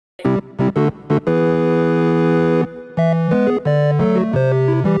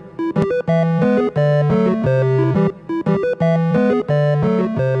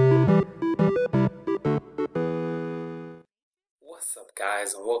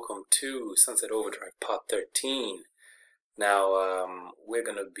welcome to Sunset Overdrive Part 13. Now, we're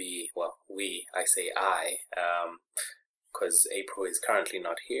gonna be, well, I say I, because April is currently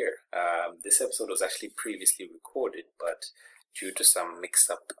not here. This episode was actually previously recorded, but due to some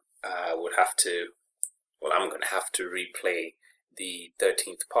mix-up, I'm gonna have to replay the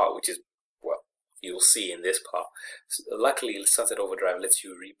 13th part, which is, well, you'll see in this part. So, luckily, Sunset Overdrive lets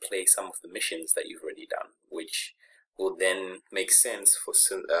you replay some of the missions that you've already done, which will then make sense for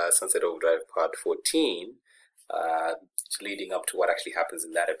Sunset Overdrive Part 14, leading up to what actually happens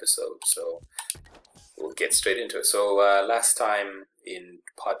in that episode. So we'll get straight into it. So last time in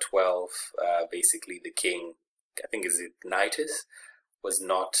Part 12, basically the king, I think is it Nitus, was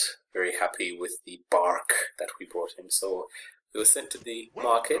not very happy with the bark that we brought him. So he was sent to the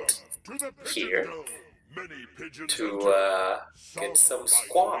market here to get some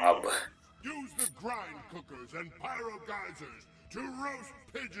squab. Use the grind cookers and pyro geysers to roast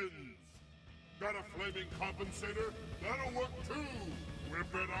pigeons. Got a flaming compensator? That'll work too.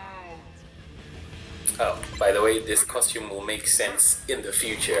 Whip it out. Oh, by the way, this costume will make sense in the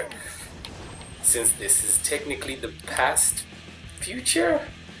future, since this is technically the past future.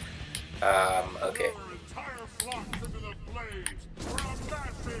 Okay.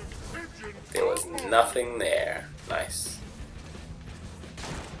 There was nothing there. Nice.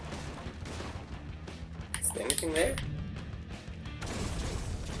 Is there anything there?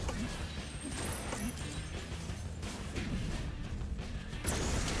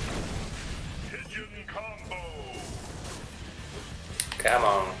 Pigeon combo. Come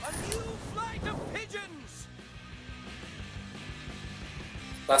on. A new flight of pigeons.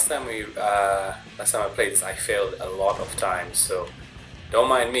 Last time I played this, I failed a lot of times, so don't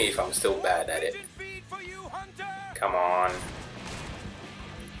mind me if I'm still bad at it. Pigeon feed for you, Hunter. Come on.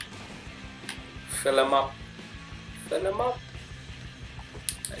 Fill him up. Fill him up.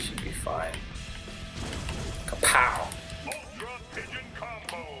 That should be fine. Kapow! Ultra pigeon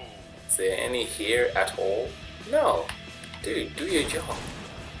combo. Is there any here at all? No. Dude, do your job.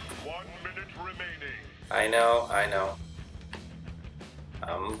 1 minute remaining. I know.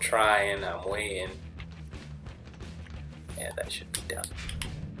 I'm trying, I'm waiting. Yeah, that should be done.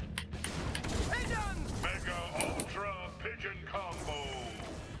 Pigeons. Mega ultra pigeon combo.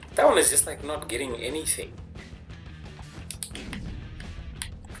 That one is just like not getting anything.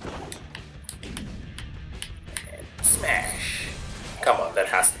 And smash. Come on, that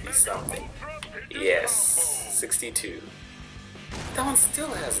has to be something. Yes, 62. That one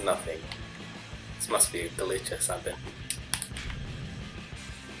still has nothing. This must be a glitch or something.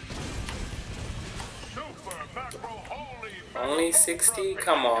 Super macro holy. Only 60?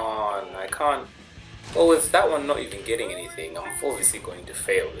 Come on, I can't. Well, with that one not even getting anything, I'm obviously going to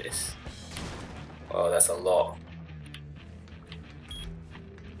fail this. Oh, that's a lot.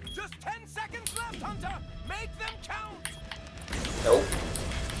 Just 10 seconds left, Hunter. Make them count. Nope.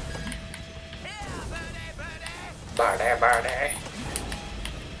 Here, birdie, birdie. Birdie.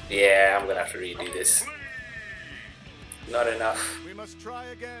 Yeah, I'm gonna have to redo this. Not enough. We must try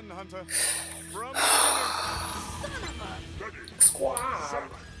again, Hunter. From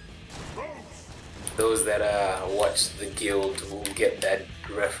Squab. Those that watch the guild will get that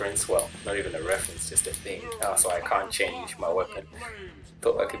reference. Well, not even a reference, just a thing. So I can't change my weapon.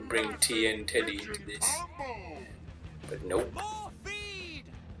 Thought I could bring T and Teddy into this, but nope. More feed.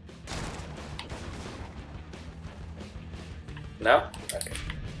 No? Okay.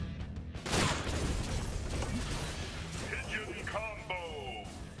 Pigeon combo.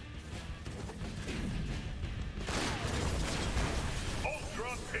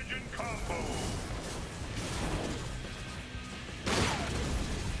 Ultra pigeon combo.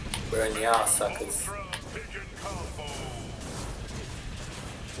 Burn y'all suckers. Ultra pigeon combo.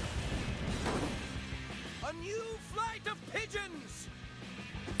 A new flight of pigeons.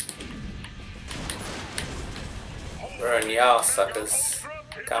 Burn y'all suckers. Ultra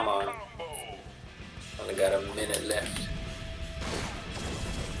pigeon Come on. combo. Only got a minute left.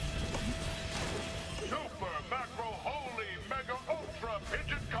 Super macro holy mega ultra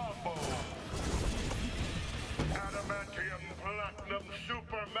pigeon combo. Adamantium platinum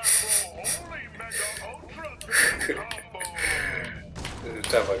super macro holy mega ultra pigeon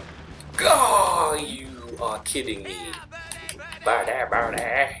combo. God, you are kidding me. Here, birdie, birdie.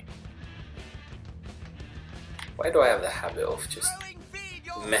 Birdie. Why do I have the habit of just Throwing feed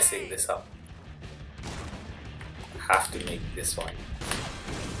your messing way. this up? I have to make this one.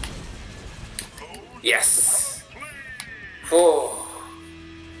 Yes! Oh,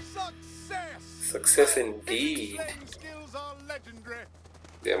 success! success indeed. Flame skills are legendary.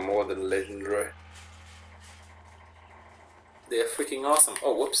 They're more than legendary. They're freaking awesome.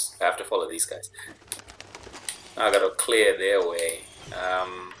 Oh, whoops. I have to follow these guys. Now I gotta clear their way.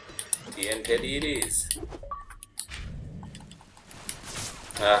 TN Teddy it is.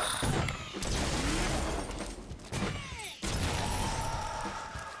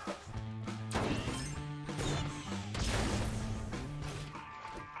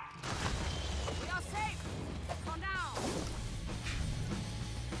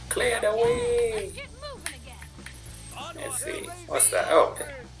 Clear the way! Let's see. What's that? Oh,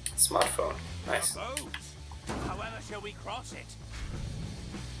 smartphone. Nice. However shall we cross it?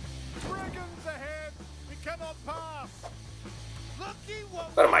 Dragons ahead! We cannot pass! Looky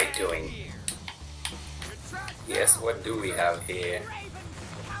What am I doing? Yes, what do we have here?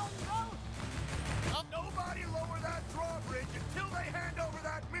 Nobody lower that drawbridge until they hand over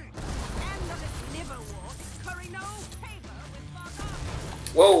that meat.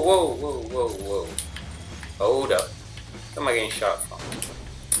 Whoa, whoa, whoa, whoa, whoa. Hold up. Where am I getting shot from?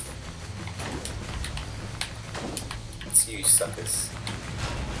 It's you suckers.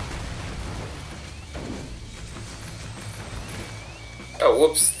 Oh,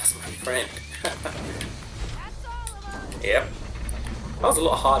 whoops. That's my friend. Yep. That was a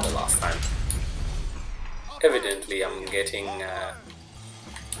lot harder last time. Evidently, I'm getting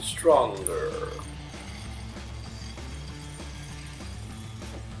stronger.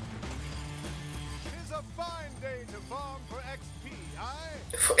 Tis a fine day to farm for XP, aye?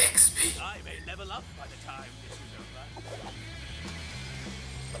 For XP. I may level up by the time this is over.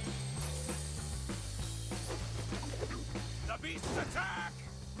 The beasts attack!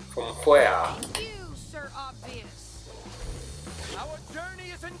 From where? You, Sir Obvious. Our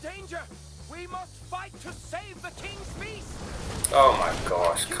journey is in danger! We must fight to save the king's feast! Oh my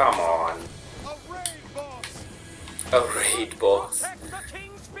gosh, come on. A raid boss! A raid boss. Protect the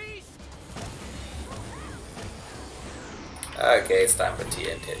king's feast! Okay, it's time for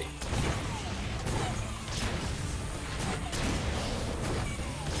TNT.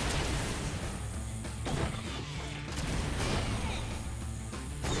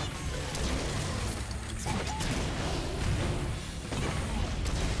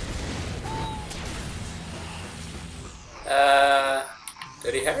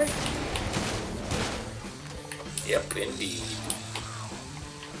 Dirty Harry? Yep, indeed.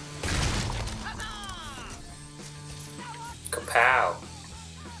 Kapow!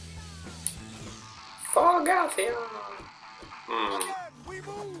 Fog out here! Again, we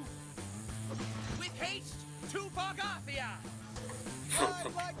move! With haste to Bargathia!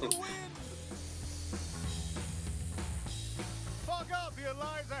 Ride like the wind! Bargathia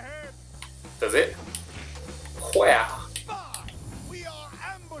lies ahead! Does it? Where? Fine! We are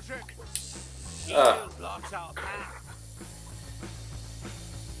ambushing! Evil blocks our path!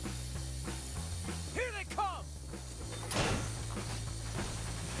 Here they come!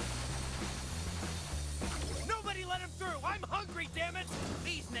 Nobody let him through! I'm hungry, damn it!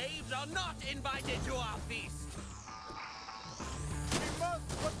 These knaves are not invited to our feast! We must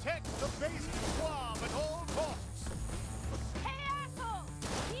protect the base squab at all costs! Hey, assholes!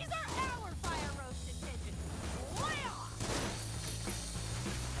 These are our fire-roasted pigeons. Lay off!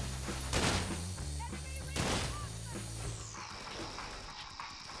 Enemy reinforcements!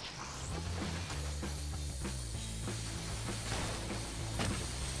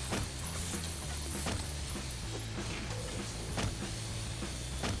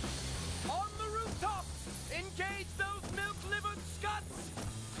 On the rooftops! Engage those milk-livered scuds!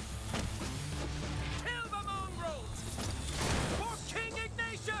 Kill the moon roads! For King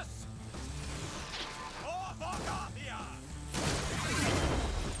Ignatius! For Bargathia!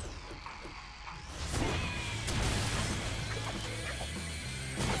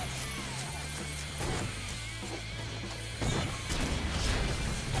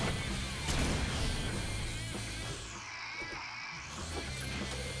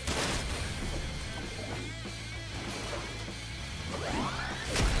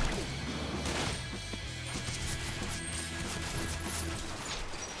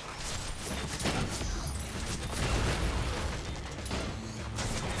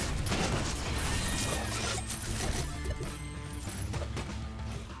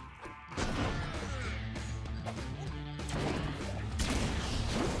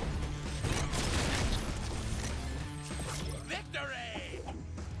 Victory!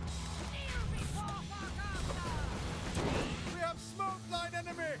 We have smoke line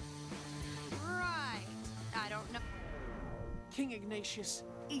enemy! Right. I don't know. King Ignatius,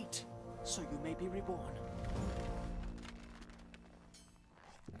 eat, so you may be reborn.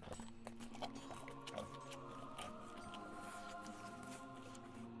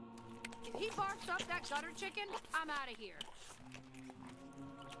 If he barfs up that gutter chicken, I'm out of here.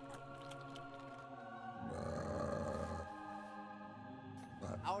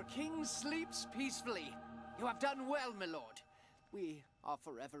 Our king sleeps peacefully. You have done well, my lord. We are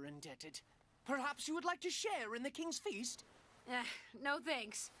forever indebted. Perhaps you would like to share in the king's feast? No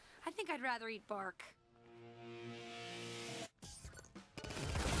thanks. I think I'd rather eat bark.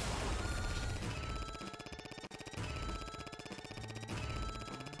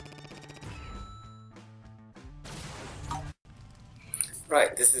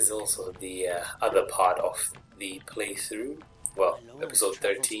 Right, this is also the other part of the playthrough. Well, episode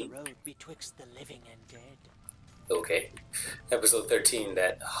 13. The road betwixt the living and dead. Okay, episode 13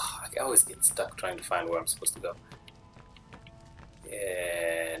 that I always get stuck trying to find where I'm supposed to go.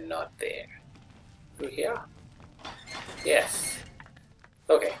 Yeah, not there. Through here? Yes.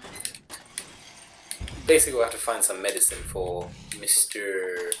 Okay. Basically, we have to find some medicine for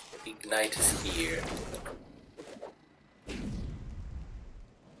Mr. Ignitus here.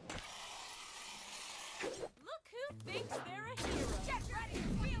 Look who thinks they're a hero. Get ready,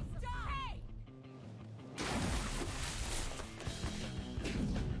 wheels die!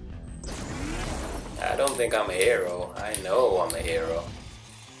 I don't think I'm a hero. I know I'm a hero.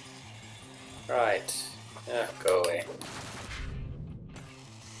 Right. Go away.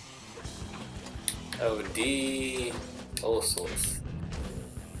 OD. All sorts.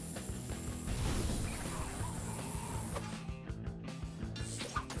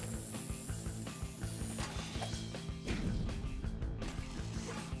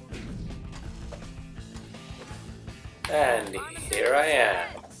 And here I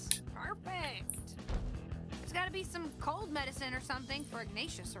am. Perfect. There's gotta be some cold medicine or something for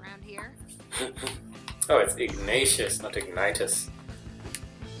Ignatius around here. Oh, it's Ignatius, not Ignitus.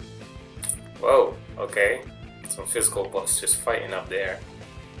 Whoa, okay. Some physical bots just fighting up there.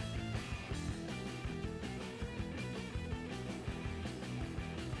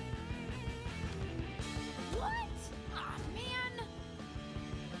 What? Aw, man.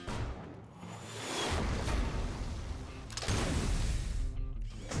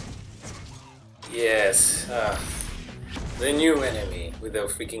 Yes, the new enemy with a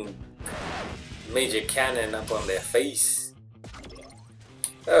freaking major cannon up on their face.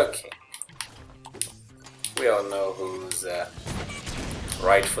 Okay. We all know who's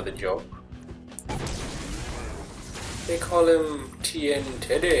right for the job. They call him TN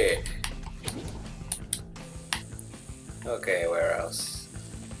Teddy. Okay, where else?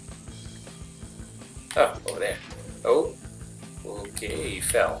 Oh, over there. Oh, okay, he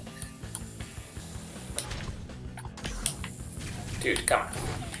fell. Dude, come on.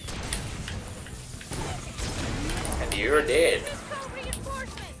 And you're dead.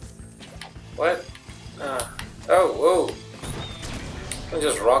 What? Oh, whoa. Don't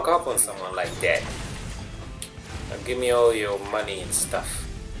just rock up on someone like that. Now give me all your money and stuff.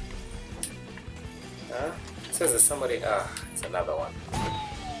 Huh? It says there's somebody. It's another one.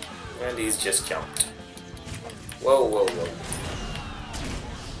 And he's just jumped. Whoa, whoa, whoa.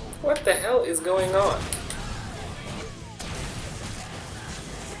 What the hell is going on?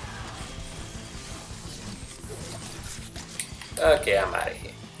 Okay, I'm out of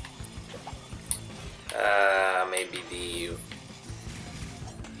here. Maybe the...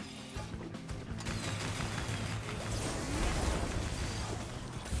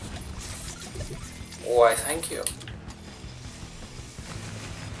 Why, thank you.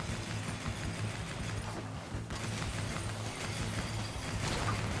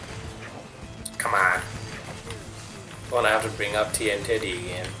 Come on. Gonna have to bring up TN Teddy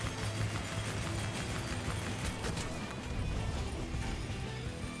again.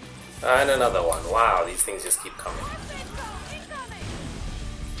 And another one. Wow, these things just keep coming.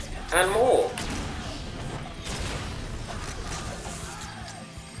 And more.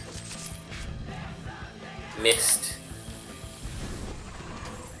 Missed.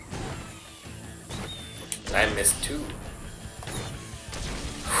 I missed too.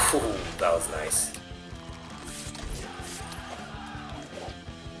 Ooh, that was nice.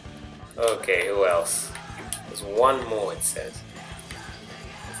 Okay, who else? There's one more, it says.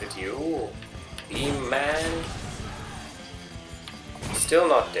 Is it you? Beam Man? Still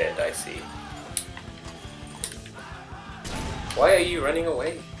not dead, I see. Why are you running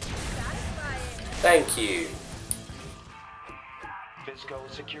away? Thank you. Fisco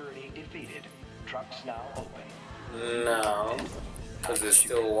security defeated. Trucks now open. No, because there's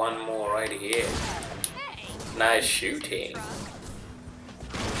still one more right here. Nice shooting.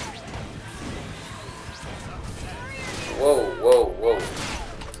 Whoa, whoa, whoa.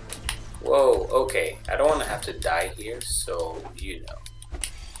 Whoa, okay. I don't want to have to die here, so you know.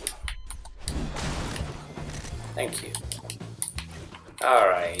 Thank you.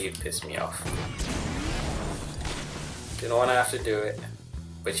 Alright, you pissed me off. Didn't want to have to do it.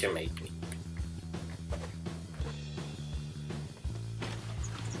 but you made me.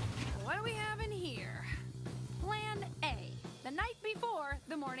 What do we have in here? Plan A. The night before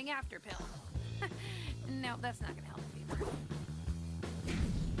the morning after pill. No, that's not gonna help the fever.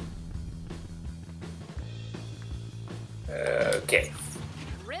 Okay.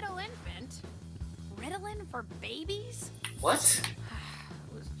 Riddle infant? Ritalin for babies? What?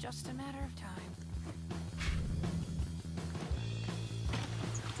 It was just a matter of time.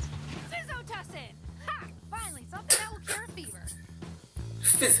 Physotussin! Ha! Finally, something that will cure fever.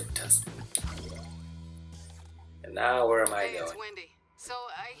 Physotussin. And now where am I Hey, it's going? Wendy. So,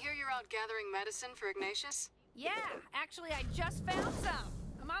 I hear you're out gathering medicine for Ignatius? Yeah, actually, I just found some.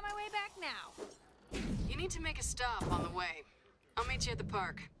 I'm on my way back now. You need to make a stop on the way. I'll meet you at the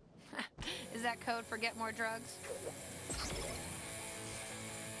park. Is that code for get more drugs?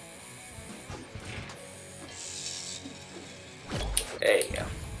 There you go.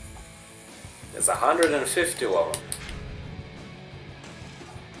 There's 150 of them.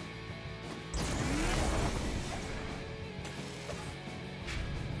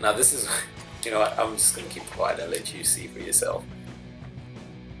 Now this is, you know what, I'm just gonna keep quiet and let you see for yourself.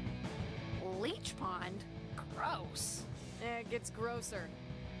 Leech pond? Gross. It gets grosser.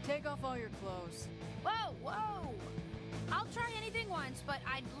 Take off all your clothes. Whoa, whoa! I'll try anything once, but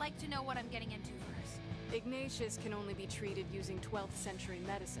I'd like to know what I'm getting into first. Ignatius can only be treated using 12th century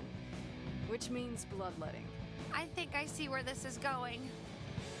medicine, which means bloodletting. I think I see where this is going.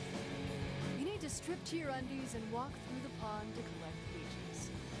 You need to strip to your undies and walk through the pond to collect leeches.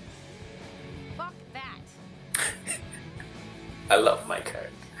 Fuck that. I love my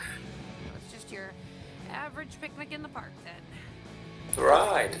character. It's just your average picnic in the park, then.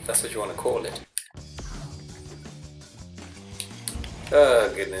 Right, that's what you want to call it. Oh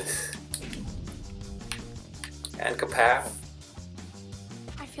goodness. And kapow.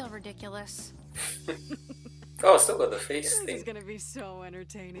 I feel ridiculous. Oh, still got the face This thing. is gonna be so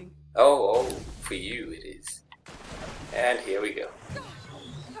entertaining. Oh, for you it is. And here we go.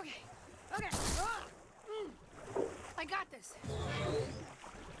 Okay, okay. I got this.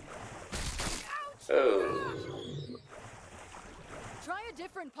 Ouch! Oh. Try a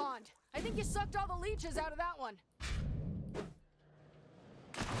different pond. I think you sucked all the leeches out of that one.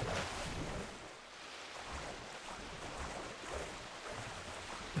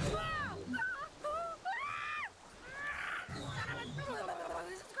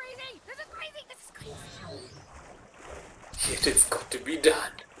 This is crazy! This is crazy! This is crazy! Yet it's got to be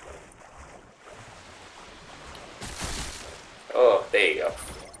done. Oh, there you go.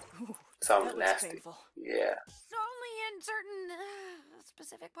 Sounds that looks nasty. painful. Yeah. Only in certain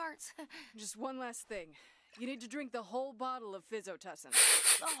specific parts. Just one last thing. You need to drink the whole bottle of Physotussin.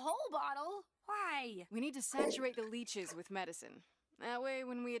 The whole bottle? Why? We need to saturate the leeches with medicine. That way,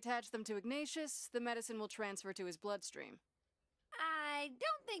 when we attach them to Ignatius, the medicine will transfer to his bloodstream. I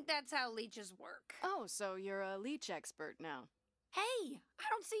don't think that's how leeches work. Oh, so you're a leech expert now. Hey, I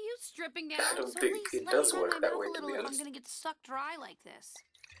don't see you stripping down. I don't so think at least it let does me run work my that mouth way, a to little be if I'm honest. gonna get sucked dry like this.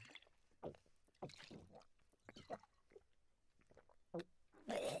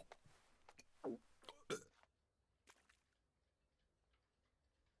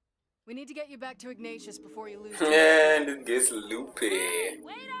 We need to get you back to Ignatius before you lose. And it gets loopy.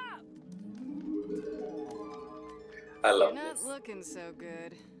 Wait up! I love You're not this. looking so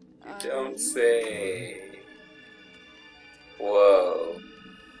good. You don't say. Whoa.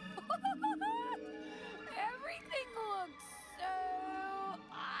 Everything looks so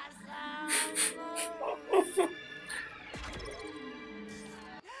awesome.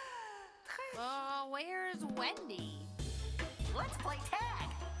 Oh, where's Wendy? Let's play tag.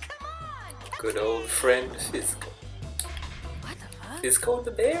 Come on. Good old friend Fisco. What the fuck? Fisco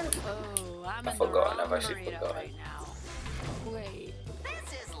the bear? Oh, I'm I in forgot, the I've wrong actually burrito forgotten. right now. Wait.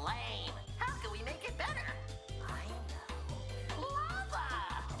 This is lame. How can we make it better? I know. Lava!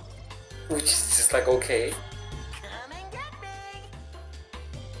 Which is just like, okay. Come and get me!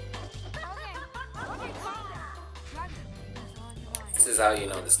 Okay, okay, calm down. That's all you want. This is how you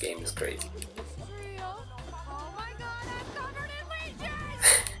know this game is crazy. Oh my god, I'm covered in leeches!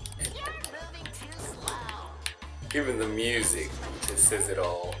 You're moving too slow. Even the music just says it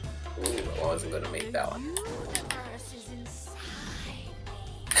all. Ooh, I wasn't gonna make that one. Universe is inside me.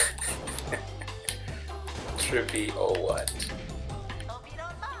 Trippy or what? Hope you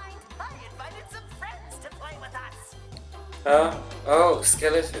don't mind. I invited some friends to play with us. Huh? Oh,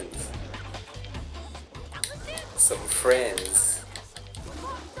 skeletons. Some friends.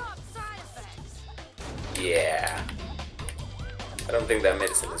 Fucked up side effects. Yeah. I don't think that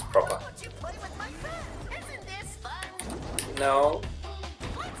medicine is proper. Won't you play with my friend? Isn't this fun? No.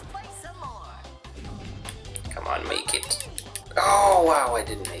 on, make it. Oh wow, I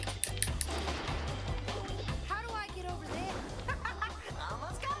didn't make it. How do I get over there?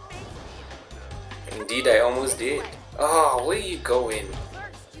 Almost got me. Indeed, I almost did. Oh, where you going?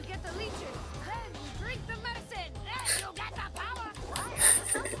 First, you get the leeches, then you drink the medicine, then you get the power.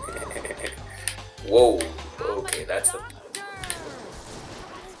 Whoa. Okay, that's a.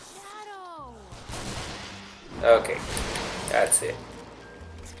 Shadow. Okay, that's it.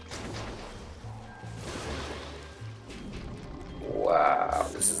 Wow,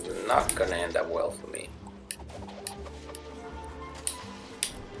 this is not gonna end up well for me.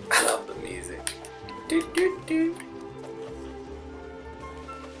 I love the music. Do, do, do.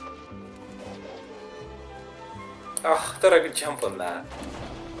 Oh, I thought I could jump on that.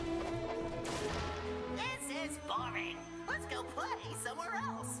 This is boring. Let's go play somewhere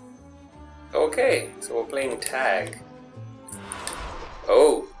else. Okay, so we're playing tag.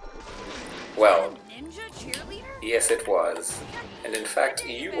 Oh, well, Ninja cheerleader? yes it was. And in fact,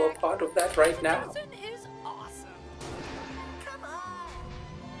 you are part of that right now. Medicine is awesome. Come on.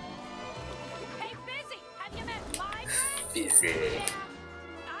 Hey, Busy, have you met my friends? Busy. Yeah,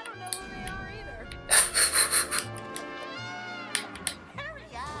 I don't know who they are either. Hurry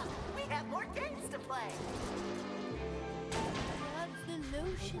up. We have more games to play. Rubs the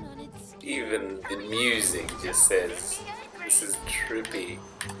lotion on its skin. Even the music just says, this is trippy.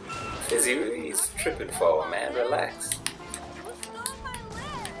 Fizzy, he's tripping for, man, relax. Who stole my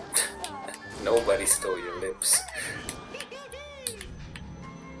leg? Nobody stole your lips.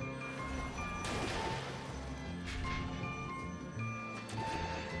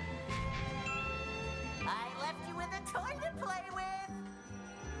 I left you with a toy to play with.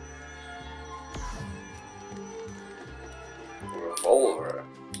 Revolver?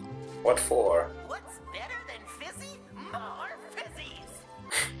 What for? What's better than fizzy? More fizzies.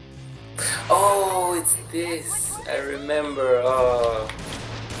 Oh, it's this. I remember. Oh.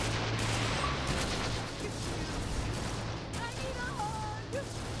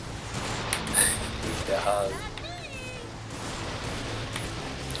 The hug.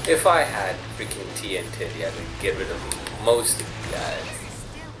 If I had freaking TNT, I would get rid of most of you guys.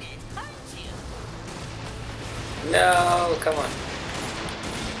 Stupid, aren't you? No, come on.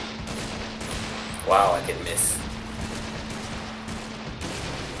 Wow, I can miss.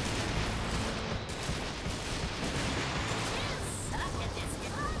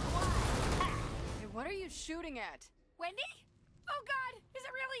 Hey, what are you shooting at? Wendy? Oh God, is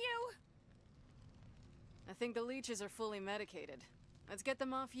it really you? I think the leeches are fully medicated. Let's get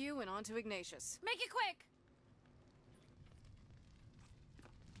them off you and onto Ignatius. Make it quick.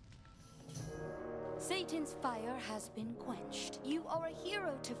 Satan's fire has been quenched. You are a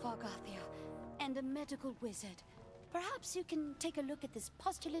hero to Fargathia, and a medical wizard. Perhaps you can take a look at this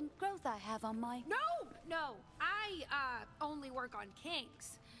postulant growth I have on my... No, I only work on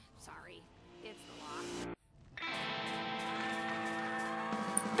kinks. Sorry, it's the law.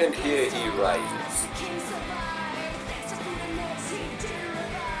 And here he rises.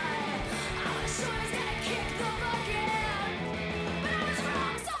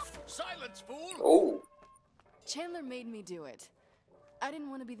 Silence, fool! Oh, Chandler made me do it. I didn't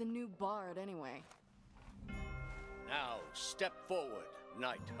want to be the new bard anyway. Now, step forward,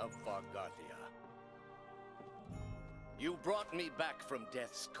 Knight of Fargathia. You brought me back from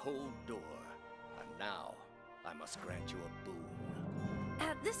death's cold door, and now I must grant you a boon.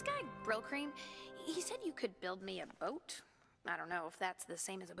 This guy, Brillcream, he said you could build me a boat. I don't know if that's the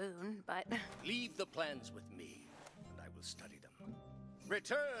same as a boon, but... Leave the plans with me, and I will study them.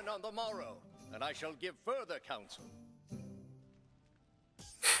 Return on the morrow, and I shall give further counsel.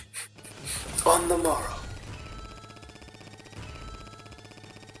 on the morrow.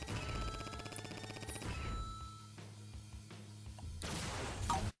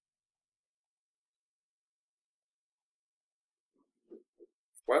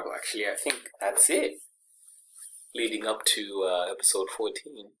 Well, actually, I think that's it. Leading up to episode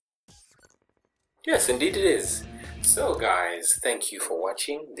 14. Yes, indeed it is. So, guys, thank you for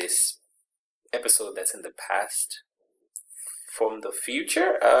watching this episode that's in the past from the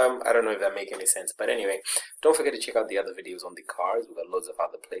future. I don't know if that makes any sense, but anyway, don't forget to check out the other videos on the cars. We've got loads of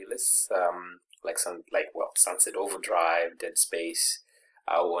other playlists, Sunset Overdrive, Dead Space,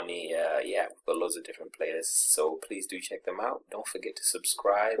 AoOni. Yeah, we've got loads of different playlists, so please do check them out. Don't forget to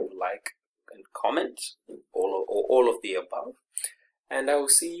subscribe, like, and comment, all of the above. And I will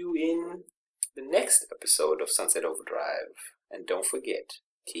see you in the next episode of Sunset Overdrive. And don't forget,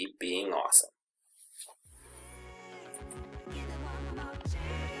 keep being awesome.